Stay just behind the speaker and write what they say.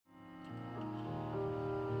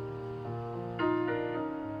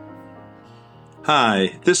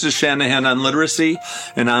Hi, this is Shanahan on Literacy,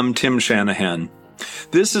 and I'm Tim Shanahan.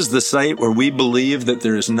 This is the site where we believe that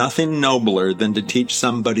there is nothing nobler than to teach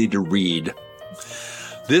somebody to read.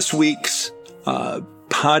 This week's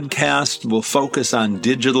podcast will focus on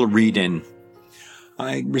digital reading.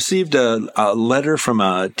 I received a letter from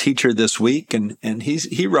a teacher this week, and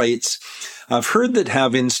he writes, "I've heard that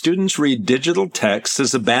having students read digital texts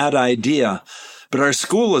is a bad idea, but our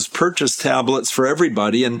school has purchased tablets for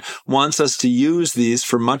everybody and wants us to use these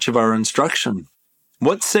for much of our instruction.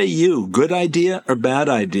 What say you, good idea or bad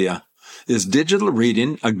idea? Is digital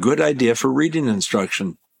reading a good idea for reading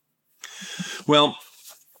instruction?" Well,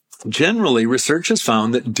 generally, research has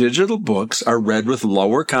found that digital books are read with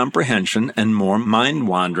lower comprehension and more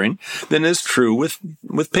mind-wandering than is true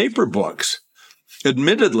with paper books.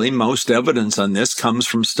 Admittedly, most evidence on this comes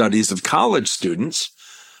from studies of college students.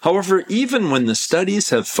 However, even when the studies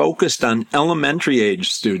have focused on elementary-age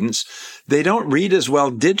students, they don't read as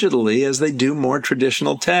well digitally as they do more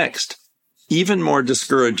traditional text. Even more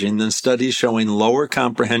discouraging than studies showing lower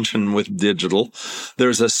comprehension with digital,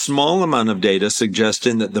 there's a small amount of data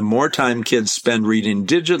suggesting that the more time kids spend reading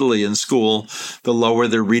digitally in school, the lower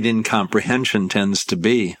their reading comprehension tends to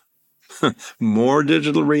be. More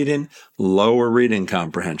digital reading, lower reading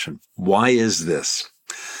comprehension. Why is this?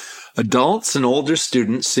 Adults and older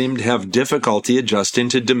students seem to have difficulty adjusting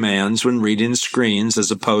to demands when reading screens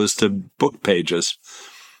as opposed to book pages.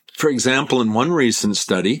 For example, in one recent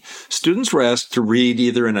study, students were asked to read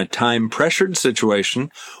either in a time-pressured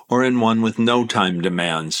situation or in one with no time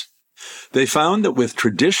demands. They found that with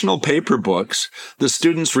traditional paper books, the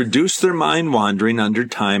students reduced their mind wandering under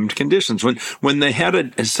timed conditions. When they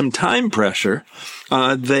had some time pressure,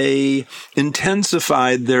 they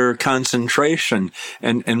intensified their concentration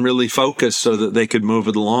and really focused so that they could move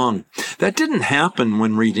it along. That didn't happen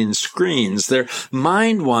when reading screens. Their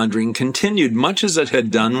mind wandering continued much as it had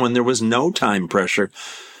done when there was no time pressure,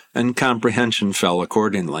 and comprehension fell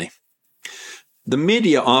accordingly. The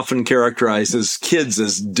media often characterizes kids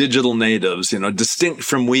as digital natives, distinct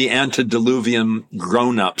from we antediluvian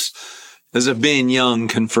grown-ups, as if being young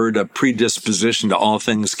conferred a predisposition to all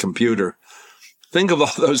things computer. Think of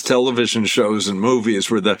all those television shows and movies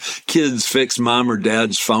where the kids fix mom or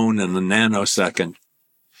dad's phone in a nanosecond.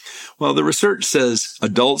 Well, the research says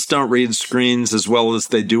adults don't read screens as well as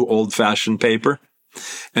they do old-fashioned paper,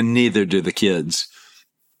 and neither do the kids.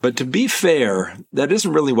 But to be fair, that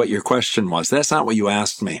isn't really what your question was. That's not what you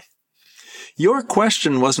asked me. Your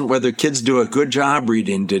question wasn't whether kids do a good job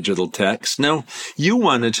reading digital text. No, you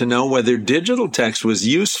wanted to know whether digital text was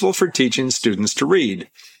useful for teaching students to read.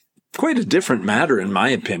 Quite a different matter, in my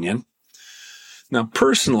opinion. Now,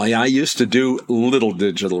 personally, I used to do little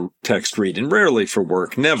digital text reading, rarely for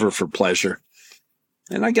work, never for pleasure.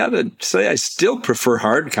 And I gotta say, I still prefer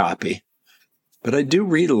hard copy. But I do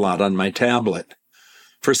read a lot on my tablet.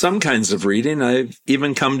 For some kinds of reading, I've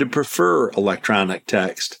even come to prefer electronic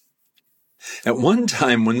text. At one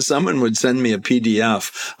time, when someone would send me a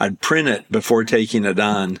PDF, I'd print it before taking it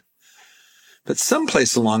on. But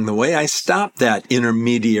someplace along the way, I stopped that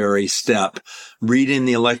intermediary step, reading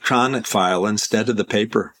the electronic file instead of the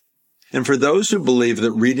paper. And for those who believe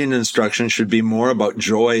that reading instruction should be more about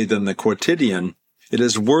joy than the quotidian, it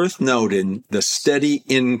is worth noting the steady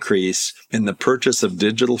increase in the purchase of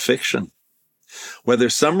digital fiction. Whether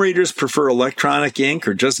some readers prefer electronic ink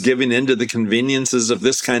or just giving in to the conveniences of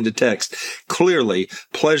this kind of text, clearly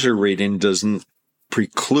pleasure reading doesn't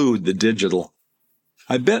preclude the digital.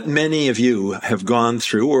 I bet many of you have gone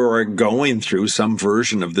through or are going through some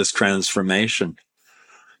version of this transformation.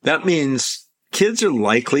 That means kids are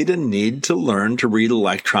likely to need to learn to read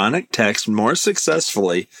electronic text more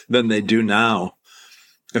successfully than they do now.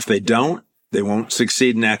 If they don't, they won't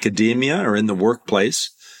succeed in academia or in the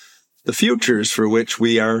workplace, the futures for which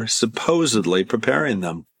we are supposedly preparing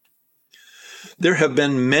them. There have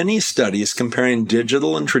been many studies comparing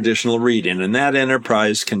digital and traditional reading, and that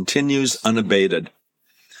enterprise continues unabated.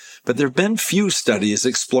 But there have been few studies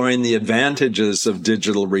exploring the advantages of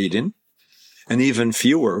digital reading, and even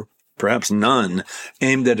fewer, perhaps none,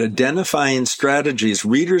 aimed at identifying strategies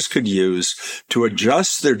readers could use to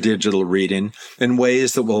adjust their digital reading in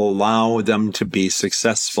ways that will allow them to be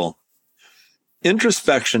successful.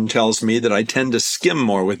 Introspection tells me that I tend to skim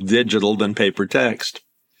more with digital than paper text.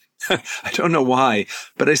 I don't know why,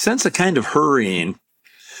 but I sense a kind of hurrying.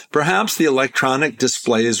 Perhaps the electronic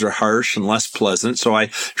displays are harsh and less pleasant, so I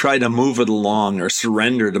try to move it along or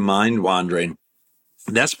surrender to mind wandering.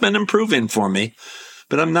 That's been improving for me,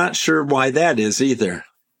 but I'm not sure why that is either.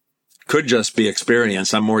 Could just be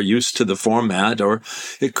experience. I'm more used to the format, or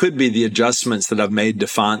it could be the adjustments that I've made to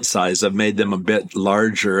font size. I've made them a bit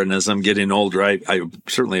larger, and as I'm getting older, I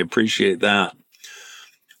certainly appreciate that.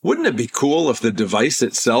 Wouldn't it be cool if the device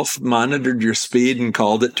itself monitored your speed and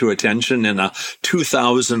called it to attention in a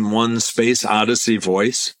 2001 Space Odyssey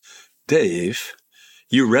voice? Dave,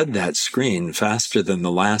 you read that screen faster than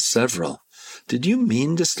the last several. Did you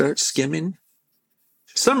mean to start skimming?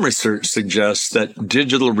 Some research suggests that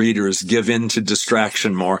digital readers give in to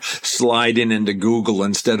distraction more, sliding into Google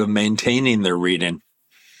instead of maintaining their reading.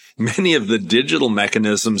 Many of the digital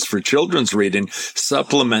mechanisms for children's reading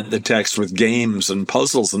supplement the text with games and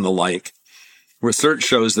puzzles and the like. Research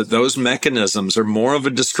shows that those mechanisms are more of a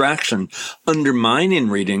distraction, undermining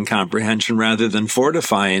reading comprehension rather than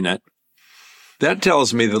fortifying it. That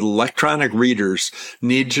tells me that electronic readers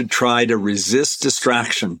need to try to resist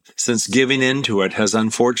distraction, since giving into it has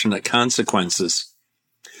unfortunate consequences.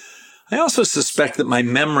 I also suspect that my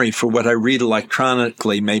memory for what I read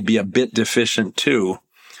electronically may be a bit deficient too.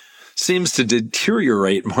 Seems to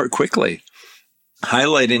deteriorate more quickly.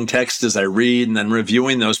 Highlighting text as I read and then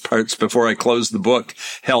reviewing those parts before I close the book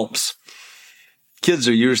helps. Kids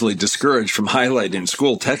are usually discouraged from highlighting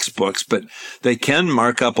school textbooks, but they can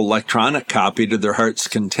mark up electronic copy to their heart's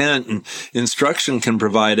content, and instruction can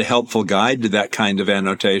provide a helpful guide to that kind of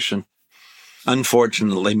annotation.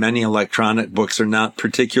 Unfortunately, many electronic books are not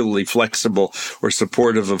particularly flexible or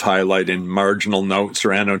supportive of highlighting marginal notes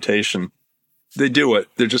or annotation. They do it,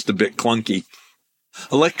 they're just a bit clunky.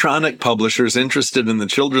 Electronic publishers interested in the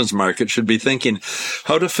children's market should be thinking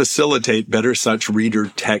how to facilitate better such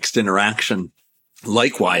reader-text interaction.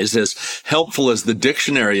 Likewise, as helpful as the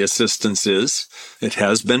dictionary assistance is, it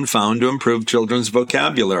has been found to improve children's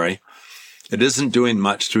vocabulary. It isn't doing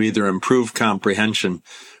much to either improve comprehension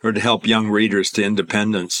or to help young readers to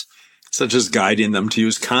independence, such as guiding them to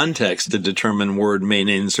use context to determine word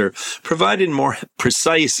meanings or providing more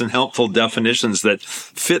precise and helpful definitions that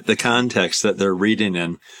fit the context that they're reading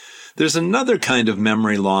in. There's another kind of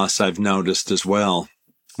memory loss I've noticed as well.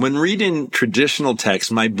 When reading traditional text,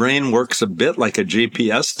 my brain works a bit like a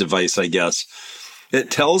GPS device, I guess. It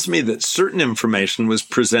tells me that certain information was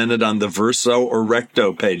presented on the verso or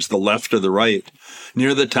recto page, the left or the right,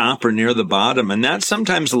 near the top or near the bottom, and that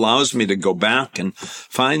sometimes allows me to go back and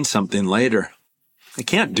find something later. I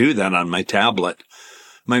can't do that on my tablet.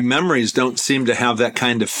 My memories don't seem to have that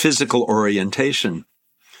kind of physical orientation.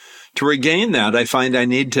 To regain that, I find I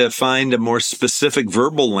need to find a more specific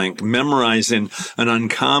verbal link, memorizing an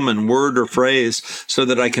uncommon word or phrase so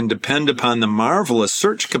that I can depend upon the marvelous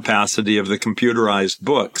search capacity of the computerized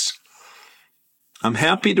books. I'm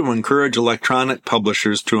happy to encourage electronic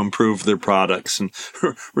publishers to improve their products and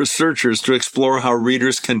researchers to explore how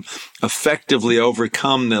readers can effectively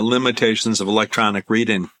overcome the limitations of electronic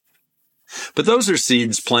reading. But those are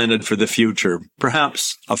seeds planted for the future,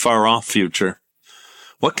 perhaps a far-off future.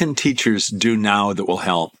 What can teachers do now that will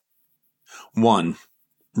help? 1.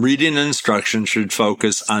 Reading instruction should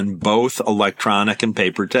focus on both electronic and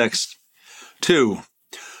paper text. 2.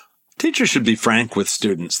 Teachers should be frank with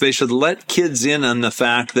students. They should let kids in on the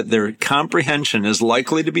fact that their comprehension is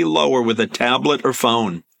likely to be lower with a tablet or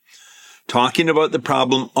phone. Talking about the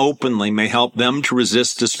problem openly may help them to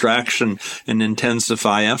resist distraction and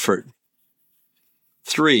intensify effort.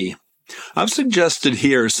 3. I've suggested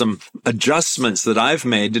here some adjustments that I've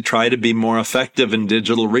made to try to be more effective in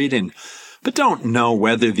digital reading, but don't know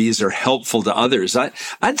whether these are helpful to others.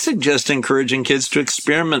 I'd suggest encouraging kids to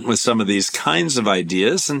experiment with some of these kinds of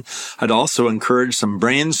ideas, and I'd also encourage some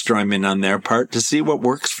brainstorming on their part to see what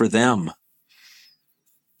works for them.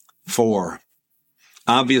 4.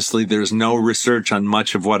 Obviously, there's no research on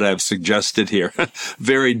much of what I've suggested here.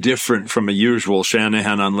 Very different from a usual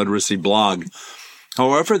Shanahan on Literacy blog.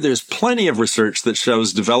 However, there's plenty of research that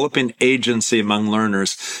shows developing agency among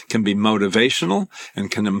learners can be motivational and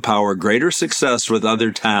can empower greater success with other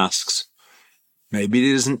tasks. Maybe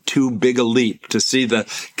it isn't too big a leap to see the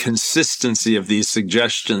consistency of these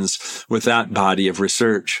suggestions with that body of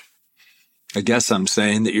research. I guess I'm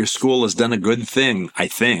saying that your school has done a good thing, I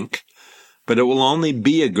think, but it will only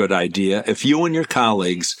be a good idea if you and your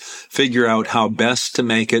colleagues figure out how best to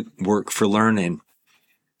make it work for learning.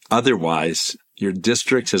 Otherwise, your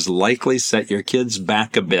district has likely set your kids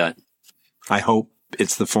back a bit. I hope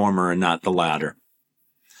it's the former and not the latter.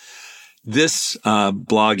 This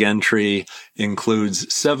blog entry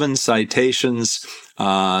includes 7 citations.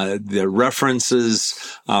 The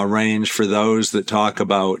references range for those that talk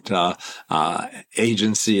about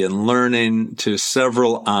agency and learning to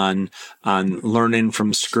several on learning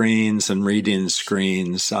from screens and reading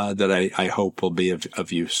screens that I hope will be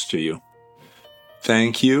of use to you.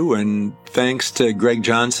 Thank you, and thanks to Greg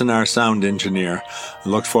Johnson, our sound engineer. I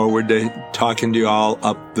look forward to talking to you all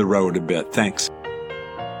up the road a bit. Thanks.